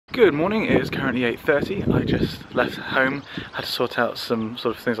Good morning, it is currently 8:30. I just left home, had to sort out some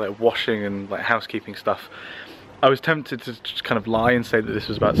sort of things like washing and like housekeeping stuff. I was tempted to just kind of lie and say that this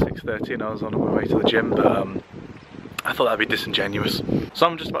was about 6:30 and I was on my way to the gym, but I thought that'd be disingenuous. So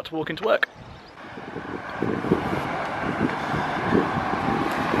I'm just about to walk into work.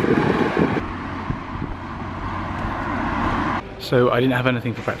 So I didn't have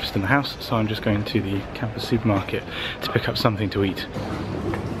anything for breakfast in the house, so I'm just going to the campus supermarket to pick up something to eat.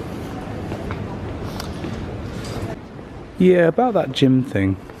 Yeah, about that gym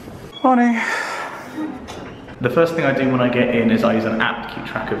thing. Morning. The first thing I do when I get in is I use an app to keep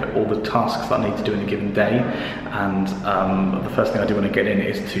track of all the tasks that I need to do in a given day. And the first thing I do when I get in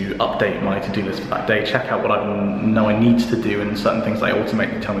is to update my to-do list for that day, check out what I know I need to do and certain things that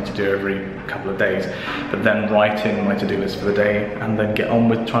automate tell me to do every couple of days, but then write in my to-do list for the day and then get on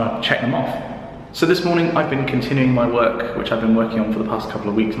with trying to check them off. So this morning I've been continuing my work, which I've been working on for the past couple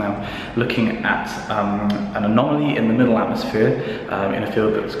of weeks now, looking at an anomaly in the middle atmosphere in a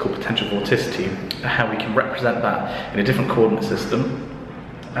field that's called potential vorticity, how we can represent that in a different coordinate system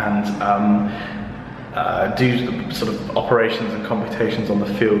and do sort of operations and computations on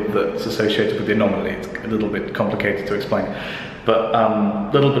the field that's associated with the anomaly. It's a little bit complicated to explain, but a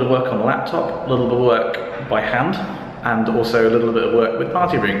little bit of work on a laptop, a little bit of work by hand, and also a little bit of work with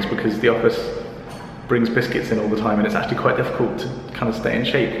party rings because the office brings biscuits in all the time and it's actually quite difficult to kind of stay in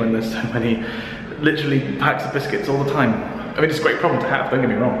shape when there's so many, literally packs of biscuits all the time. I mean, it's a great problem to have, don't get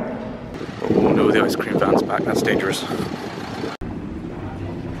me wrong. Oh no, the ice cream van's back, that's dangerous.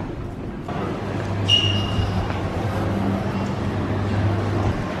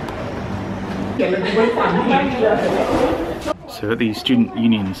 So at the student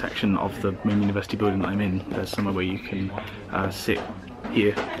union section of the main university building that I'm in, there's somewhere where you can sit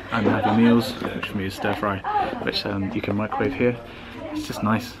here and have your meals, which for me is stir fry, which you can microwave here. It's just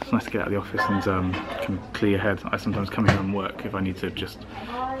nice. It's nice to get out of the office and can clear your head. I sometimes come here and work if I need to just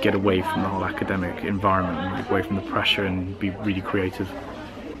get away from the whole academic environment and away from the pressure and be really creative.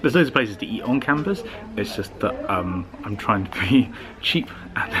 There's loads of places to eat on campus, it's just that I'm trying to be cheap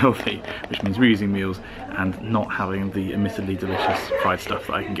and healthy, which means reusing meals and not having the admittedly delicious fried stuff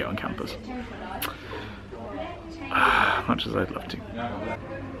that I can get on campus. Much as I'd love to.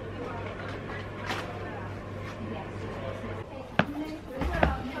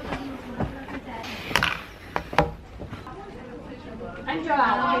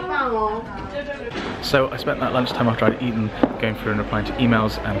 So I spent that lunchtime after I'd eaten going through and replying to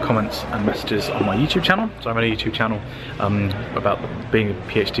emails and comments and messages on my YouTube channel. So I run a YouTube channel about being a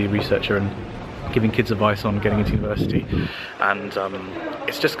PhD researcher and giving kids advice on getting into university, and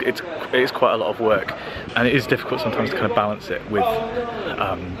it is quite a lot of work, and it is difficult sometimes to kind of balance it with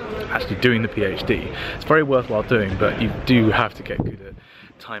actually doing the PhD. It's very worthwhile doing, but you do have to get good at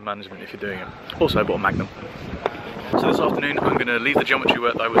time management if you're doing it. Also, I bought a Magnum. So this afternoon I'm going to leave the geometry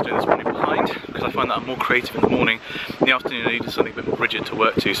work that I was doing this morning behind because I find that I'm more creative in the morning. In the afternoon I need something a bit more rigid to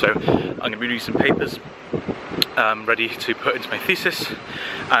work to, so I'm going to be reading some papers ready to put into my thesis,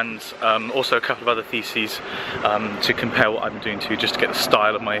 and also a couple of other theses to compare what I'm doing to, just to get the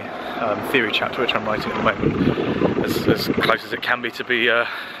style of my theory chapter, which I'm writing at the moment, as close as it can be to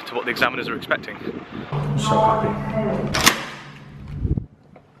what the examiners are expecting. I'm so happy.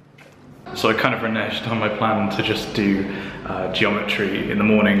 So I kind of reneged on my plan to just do geometry in the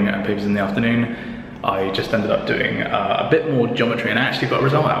morning and papers in the afternoon. I just ended up doing a bit more geometry and I actually got a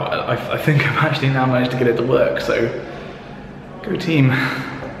result out. I think I've actually now managed to get it to work, so go team.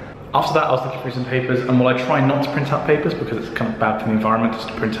 After that I was looking through some papers, and while I try not to print out papers because it's kind of bad for the environment just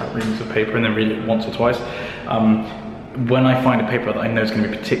to print out reams of paper and then read it once or twice, when I find a paper that I know is going to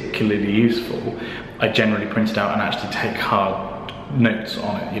be particularly useful, I generally print it out and actually take hard notes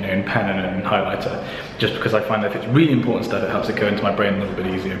on it, you know, in pen and in highlighter, just because I find that if it's really important stuff, it helps it go into my brain a little bit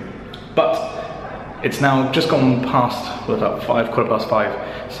easier. But it's now just gone past, well, about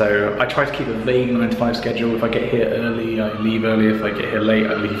 5:15, so I try to keep a vague 9 to 5 schedule. If I get here early, I leave early. If I get here late,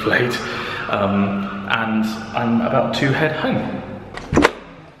 I leave late. And I'm about to head home.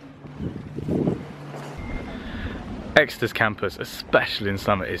 Exeter's campus, especially in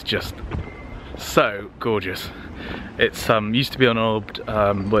summer, is just so gorgeous. It's used to be on an old,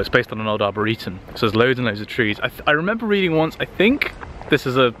 well, it's based on an old arboretum, so there's loads and loads of trees. I remember reading once, I think, this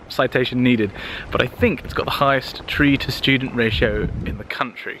is a citation needed, but I think it's got the highest tree to student ratio in the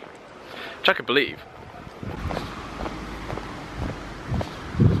country, which I could believe.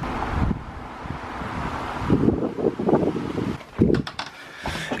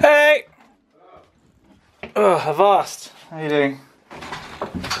 Hey! Oh, Avast, how are you doing?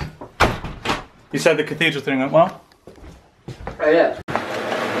 You said the cathedral thing went well? Oh yeah.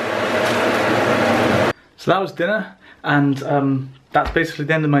 So that was dinner, and that's basically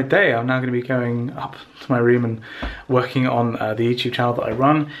the end of my day. I'm now going to be going up to my room and working on the YouTube channel that I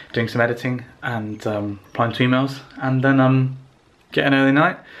run, doing some editing and replying to emails, and then get an early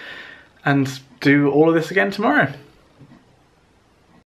night and do all of this again tomorrow.